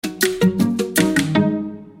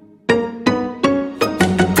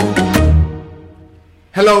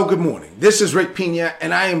Hello, good morning. This is Rick Pina,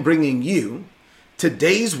 and I am bringing you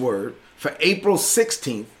today's word for April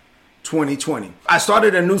 16th, 2020. I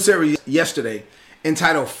started a new series yesterday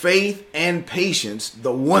entitled Faith and Patience,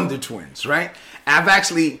 the Wonder Twins, right? I've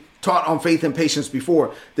actually taught on faith and patience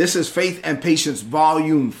before. This is Faith and Patience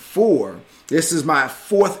Volume 4. This is my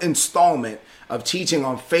fourth installment of teaching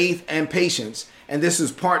on faith and patience, and this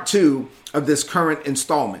is part 2 of this current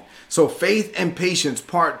installment. So Faith and Patience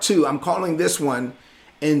Part 2, I'm calling this one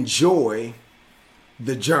Enjoy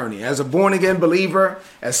the Journey. As a born-again believer,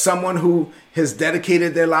 as someone who has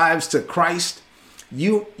dedicated their lives to Christ,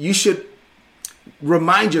 you should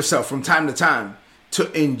remind yourself from time to time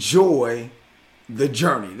to enjoy the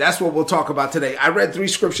journey. That's what we'll talk about today. I read 3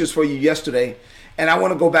 scriptures for you yesterday, and I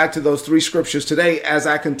want to go back to those 3 scriptures today as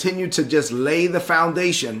I continue to just lay the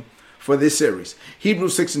foundation for this series.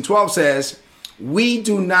 Hebrews 6:12 says, "We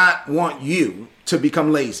do not want you to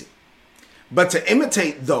become lazy, but to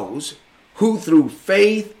imitate those who through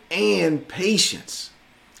faith and patience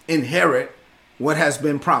inherit what has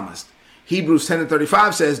been promised." Hebrews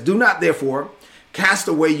 10:35 says, "Do not therefore cast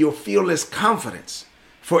away your fearless confidence,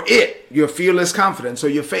 for your fearless confidence or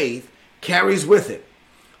your faith, carries with it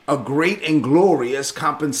a great and glorious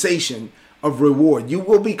compensation of reward." You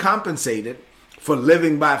will be compensated for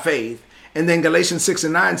living by faith. And then Galatians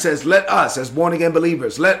 6:9 says, "Let us, as born again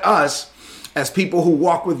believers, let us, as people who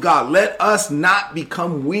walk with God, let us not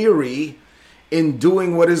become weary in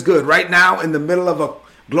doing what is good." Right now, in the middle of a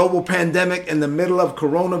global pandemic, in the middle of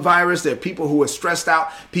coronavirus, there are people who are stressed out,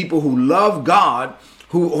 people who love God,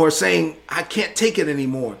 who are saying, "I can't take it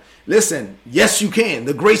anymore." Listen, yes, you can.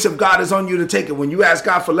 The grace of God is on you to take it. When you ask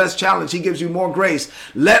God for less challenge, he gives you more grace.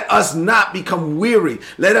 Let us not become weary.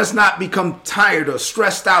 Let us not become tired or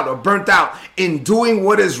stressed out or burnt out in doing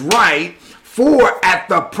what is right. For at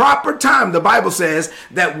the proper time, the Bible says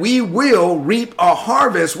that we will reap a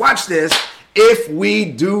harvest. Watch this. If we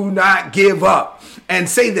do not give up. And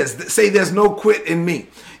say there's no quit in me.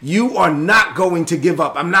 You are not going to give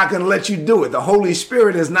up. I'm not going to let you do it. The Holy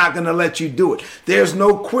Spirit is not going to let you do it. There's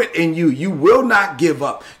no quit in you. You will not give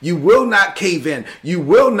up. You will not cave in. You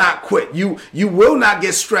will not quit. You will not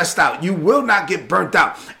get stressed out. You will not get burnt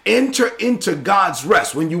out. Enter into God's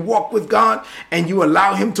rest. When you walk with God and you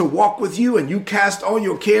allow him to walk with you and you cast all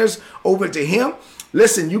your cares over to him,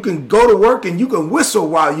 listen, you can go to work and you can whistle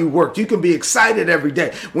while you work. You can be excited every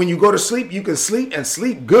day. When you go to sleep, you can sleep and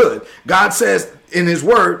sleep good. God says in his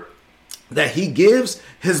word that he gives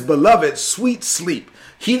his beloved sweet sleep.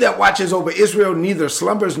 He that watches over Israel neither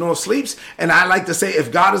slumbers nor sleeps. And I like to say,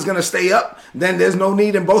 if God is going to stay up, then there's no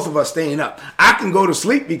need in both of us staying up. I can go to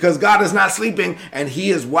sleep because God is not sleeping and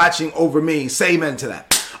he is watching over me. Say amen to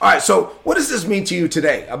that. All right, so what does this mean to you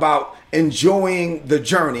today about enjoying the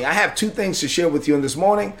journey? I have 2 things to share with you in this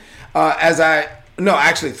morning.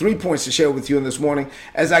 3 points to share with you in this morning.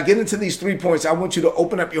 As I get into these 3 points, I want you to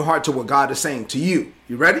open up your heart to what God is saying to you.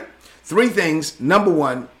 You ready? 3 things. Number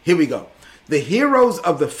 1, here we go. The heroes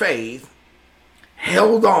of the faith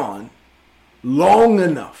held on long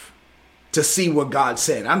enough to see what God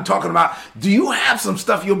said. I'm talking about, do you have some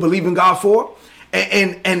stuff you're believing God for?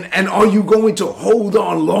 And are you going to hold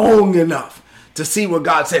on long enough to see what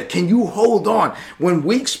God said? Can you hold on when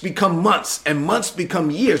weeks become months and months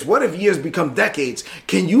become years? What if years become decades?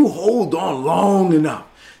 Can you hold on long enough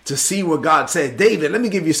to see what God said? David, let me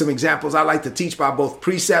give you some examples. I like to teach by both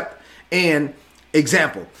precept and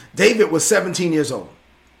example. David was 17 years old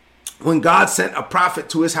when God sent a prophet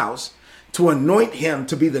to his house to anoint him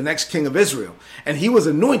to be the next king of Israel. And he was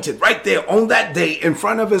anointed right there on that day in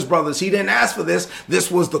front of his brothers. He didn't ask for this. This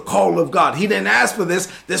was the call of God. He didn't ask for this.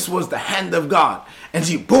 This was the hand of God. And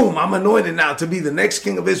boom, I'm anointed now to be the next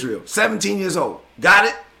king of Israel. 17 years old. Got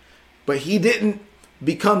it? But he didn't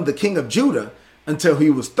become the king of Judah until he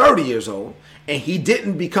was 30 years old. And he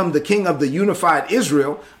didn't become the king of the unified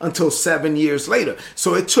Israel until 7 years later.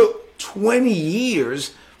 So it took 20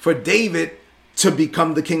 years for David to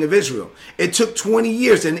become the king of Israel. It took 20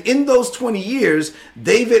 years. And in those 20 years,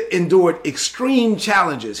 David endured extreme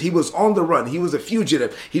challenges. He was on the run. He was a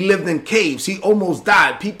fugitive. He lived in caves. He almost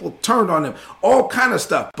died. People turned on him, all kind of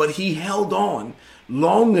stuff. But he held on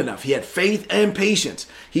long enough. He had faith and patience.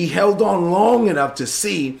 He held on long enough to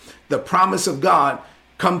see the promise of God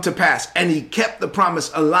come to pass. And he kept the promise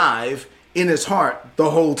alive in his heart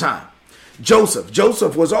the whole time.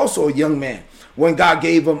 Joseph was also a young man when God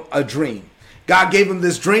gave him a dream. God gave him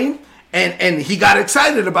this dream and he got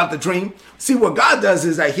excited about the dream. See, what God does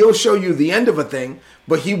is that he'll show you the end of a thing,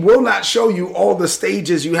 but he will not show you all the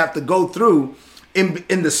stages you have to go through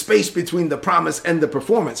in the space between the promise and the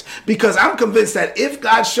performance. Because I'm convinced that if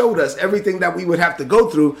God showed us everything that we would have to go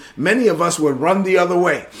through, many of us would run the other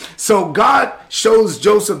way. So God shows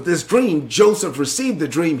Joseph this dream. Joseph received the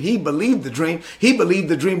dream. He believed the dream. He believed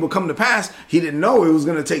the dream would come to pass. He didn't know it was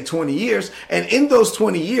going to take 20 years. And in those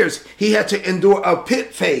 20 years, he had to endure a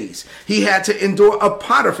pit phase. He had to endure a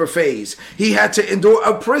Potiphar phase. He had to endure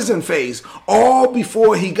a prison phase, all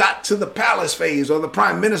before he got to the palace phase or the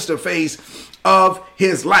prime minister phase of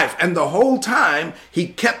his life. And the whole time he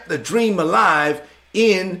kept the dream alive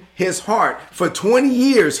in his heart. For 20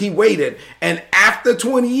 years he waited, and after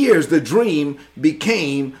 20 years the dream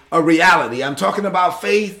became a reality. I'm talking about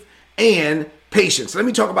faith and patience. Let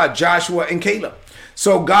me talk about Joshua and Caleb.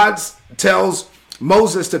 So God tells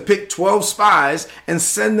Moses to pick 12 spies and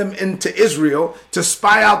send them into Israel to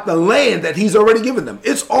spy out the land that he's already given them.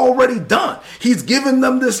 It's already done. He's given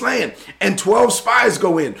them this land, and 12 spies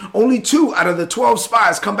go in. Only 2 out of the 12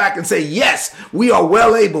 spies come back and say, yes, we are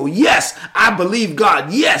well able. Yes, I believe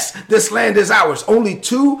God. Yes, this land is ours. Only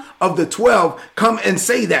 2 of the 12 come and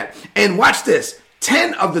say that. And watch this.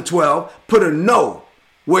 10 of the 12 put a no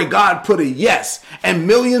where God put a yes. And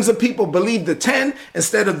millions of people believed the 10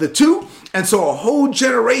 instead of the 2. And so a whole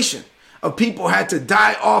generation of people had to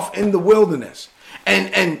die off in the wilderness.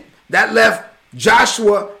 And that left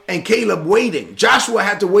Joshua and Caleb waiting. Joshua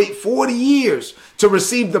had to wait 40 years to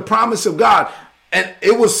receive the promise of God. And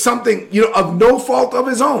it was something, of no fault of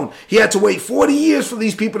his own. He had to wait 40 years for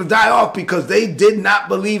these people to die off because they did not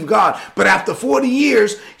believe God. But after 40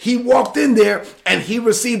 years, he walked in there and he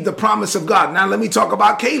received the promise of God. Now let me talk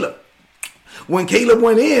about Caleb. When Caleb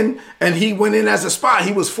went in, and he went in as a spy,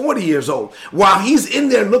 he was 40 years old. While he's in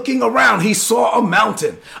there looking around, he saw a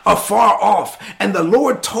mountain afar off. And the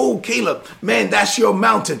Lord told Caleb, man, that's your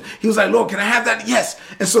mountain. He was like, Lord, can I have that? Yes.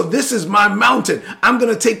 And so this is my mountain. I'm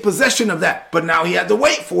going to take possession of that. But now he had to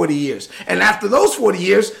wait 40 years. And after those 40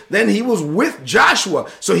 years, then he was with Joshua.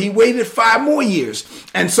 So he waited 5 more years.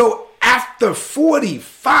 And so after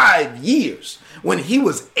 45 years, when he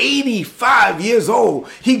was 85 years old,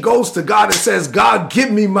 he goes to God and says, God, give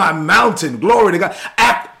me my mountain. Glory to God.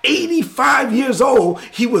 After 85 years old,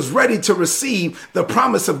 he was ready to receive the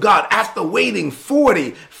promise of God. After waiting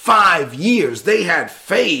 45 years, they had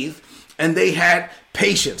faith and they had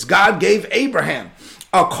patience. God gave Abraham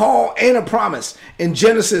a call and a promise in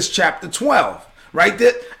Genesis chapter 12. Right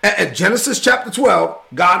there at Genesis chapter 12,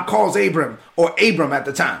 God calls Abram at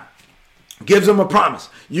the time, gives him a promise.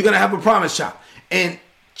 You're going to have a promise child. In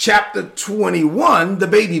chapter 21, the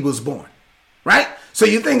baby was born, right? So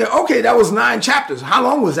you're thinking, okay, that was 9 chapters. How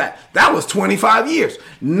long was that? That was 25 years.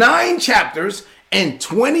 9 chapters, and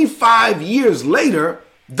 25 years later,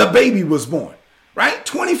 the baby was born, right?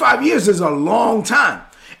 25 years is a long time.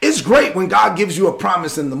 It's great when God gives you a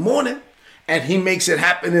promise in the morning and he makes it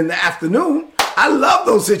happen in the afternoon. I love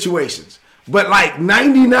those situations. But like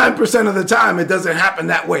 99% of the time, it doesn't happen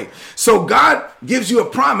that way. So God gives you a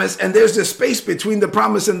promise, and there's this space between the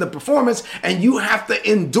promise and the performance, and you have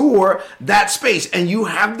to endure that space, and you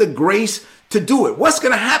have the grace to do it. What's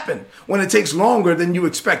going to happen when it takes longer than you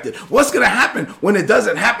expected? What's going to happen when it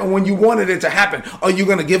doesn't happen when you wanted it to happen? Are you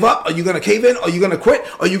going to give up? Are you going to cave in? Are you going to quit?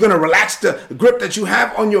 Are you going to relax the grip that you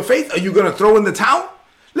have on your faith? Are you going to throw in the towel?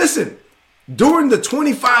 Listen, during the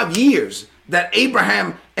 25 years that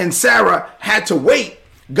Abraham and Sarah had to wait,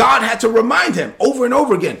 God had to remind him over and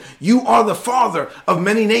over again, you are the father of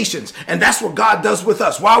many nations. And that's what God does with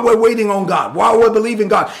us. While we're waiting on God, while we're believing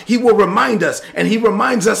God, he will remind us, and he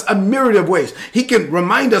reminds us a myriad of ways. He can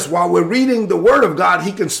remind us while we're reading the word of God.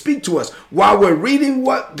 He can speak to us while we're reading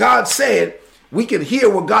what God said. We can hear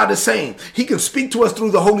what God is saying. He can speak to us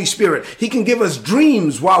through the Holy Spirit. He can give us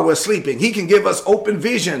dreams while we're sleeping. He can give us open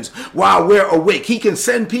visions while we're awake. He can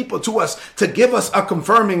send people to us to give us a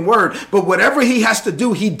confirming word. But whatever he has to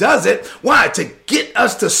do, he does it. Why? To get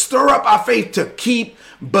us to stir up our faith, to keep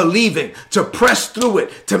believing, to press through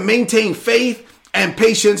it, to maintain faith and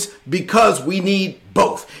patience, because we need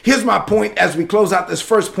both. Here's my point as we close out this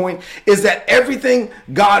first point, is that everything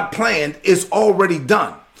God planned is already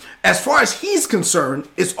done. As far as he's concerned,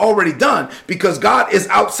 it's already done, because God is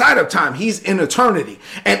outside of time. He's in eternity.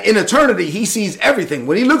 And in eternity, he sees everything.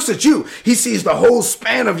 When he looks at you, he sees the whole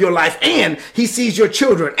span of your life, and he sees your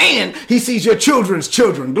children, and he sees your children's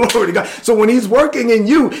children. Glory to God. So when he's working in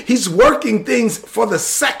you, he's working things for the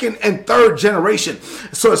 2nd and 3rd generation.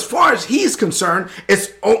 So as far as he's concerned,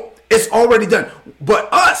 it's already done.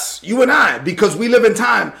 But us, you and I, because we live in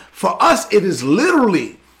time, for us, it is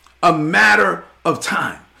literally a matter of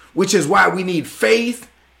time. Which is why we need faith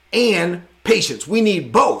and patience. We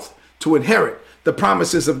need both to inherit the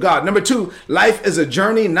promises of God. Number 2, life is a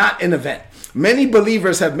journey, not an event. Many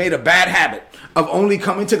believers have made a bad habit of only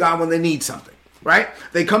coming to God when they need something, right?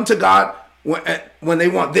 They come to God when they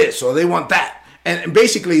want this or they want that. And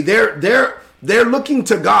basically they're looking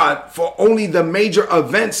to God for only the major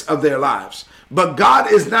events of their lives. But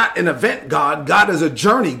God is not an event God. God is a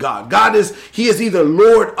journey God. He is either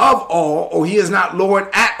Lord of all or he is not Lord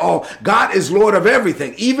at all. God is Lord of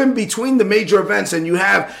everything. Even between the major events and you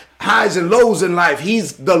have highs and lows in life,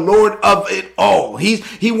 he's the Lord of it all.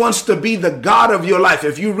 He wants to be the God of your life.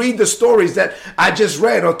 If you read the stories that I just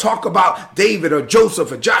read or talk about David or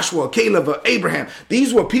Joseph or Joshua or Caleb or Abraham,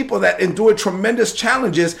 these were people that endured tremendous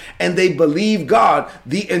challenges and they believed God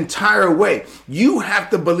the entire way. You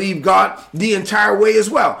have to believe God the entire way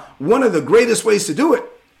as well. One of the greatest ways to do it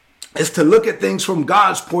is to look at things from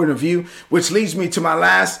God's point of view, which leads me to my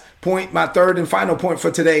last point, my third and final point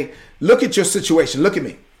for today. Look at your situation. Look at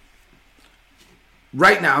me.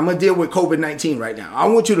 Right now, I'm going to deal with COVID-19 right now. I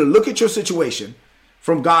want you to look at your situation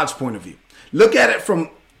from God's point of view. Look at it from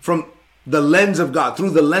the lens of God,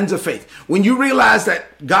 through the lens of faith. When you realize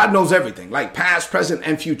that God knows everything, like past, present,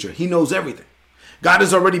 and future, he knows everything. God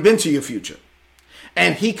has already been to your future.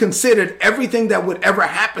 And he considered everything that would ever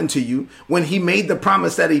happen to you when he made the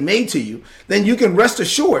promise that he made to you. Then you can rest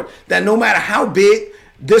assured that no matter how big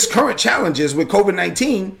this current challenge is with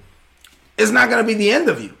COVID-19, it's not going to be the end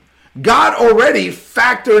of you. God already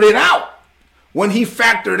factored it out when he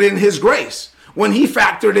factored in his grace, when he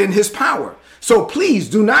factored in his power. So please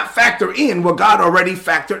do not factor in what God already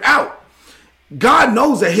factored out. God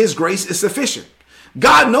knows that his grace is sufficient.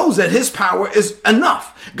 God knows that his power is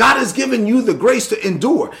enough. God has given you the grace to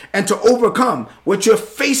endure and to overcome what you're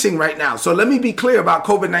facing right now. So let me be clear about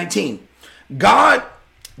COVID-19. God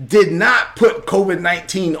did not put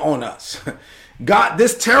COVID-19 on us. God,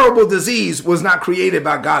 this terrible disease was not created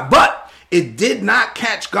by God, but it did not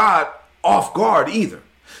catch God off guard either.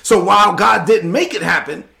 So while God didn't make it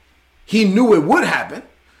happen, he knew it would happen.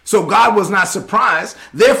 So God was not surprised.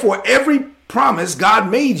 Therefore, every promise God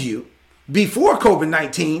made you before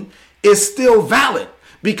COVID-19 is still valid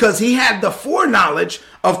because he had the foreknowledge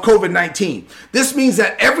of COVID-19. This means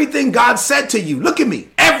that everything God said to you, look at me,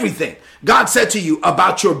 everything God said to you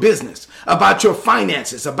about your business, about your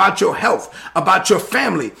finances, about your health, about your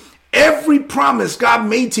family, every promise God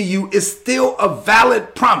made to you is still a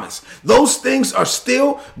valid promise. Those things are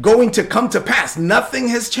still going to come to pass. Nothing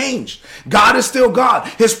has changed. God is still God.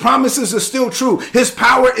 His promises are still true. His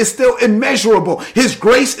power is still immeasurable. His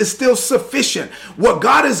grace is still sufficient. What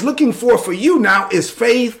God is looking for you now is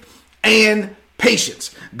faith and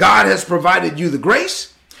patience. God has provided you the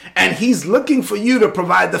grace and he's looking for you to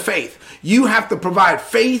provide the faith. You have to provide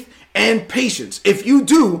faith and patience. If you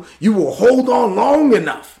do, you will hold on long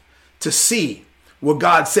enough to see what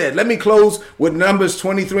God said. Let me close with Numbers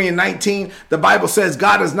 23 and 19. The Bible says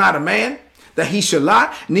God is not a man that he should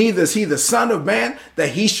lie, neither is he the son of man that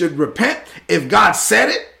he should repent. If God said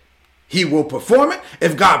it, he will perform it.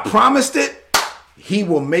 If God promised it, he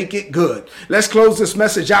will make it good. Let's close this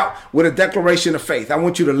message out with a declaration of faith. I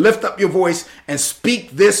want you to lift up your voice and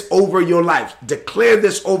speak this over your life. Declare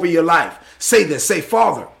this over your life. Say this. Say,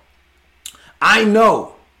 Father, I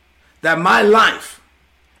know that my life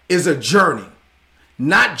is a journey,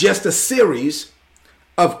 not just a series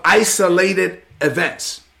of isolated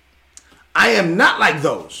events. I am not like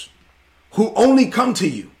those who only come to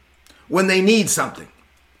you when they need something.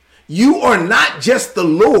 You are not just the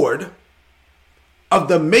Lord of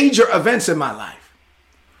the major events in my life.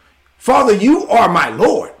 Father, you are my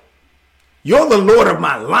Lord. You're the Lord of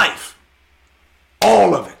my life.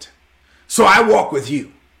 All of it. So I walk with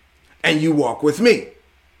you and you walk with me.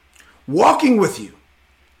 Walking with you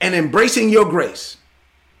and embracing your grace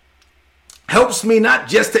helps me not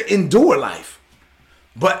just to endure life,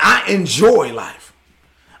 but I enjoy life.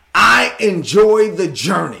 I enjoy the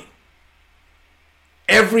journey.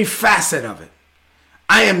 Every facet of it.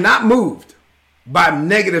 I am not moved by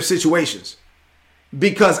negative situations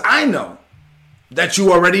because I know that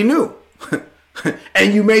you already knew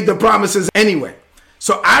and you made the promises anyway.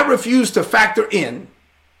 So I refuse to factor in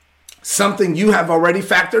something you have already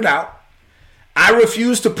factored out. I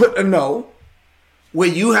refuse to put a no where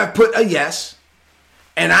you have put a yes.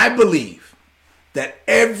 And I believe that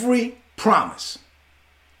every promise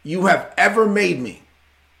you have ever made me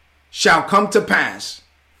shall come to pass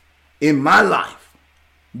in my life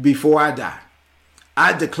before I die.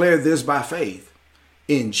 I declare this by faith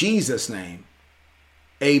in Jesus' name.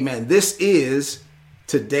 Amen. This is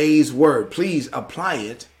today's word. Please apply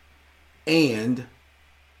it and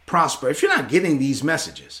prosper. If you're not getting these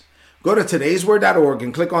messages, go to todaysword.org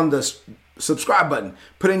and click on the subscribe button.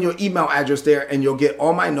 Put in your email address there and you'll get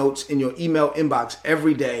all my notes in your email inbox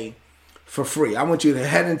every day for free. I want you to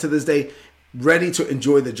head into this day ready to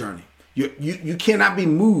enjoy the journey. You cannot be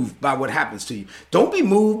moved by what happens to you. Don't be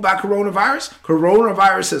moved by coronavirus.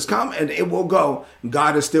 Coronavirus has come and it will go.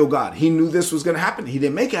 God is still God. He knew this was going to happen. He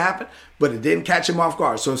didn't make it happen, but it didn't catch him off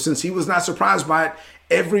guard. So since he was not surprised by it,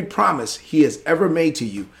 every promise he has ever made to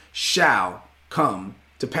you shall come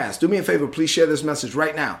to pass. Do me a favor. Please share this message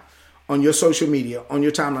right now on your social media, on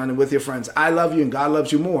your timeline, and with your friends. I love you and God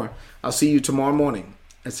loves you more. I'll see you tomorrow morning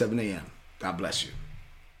at 7 a.m. God bless you.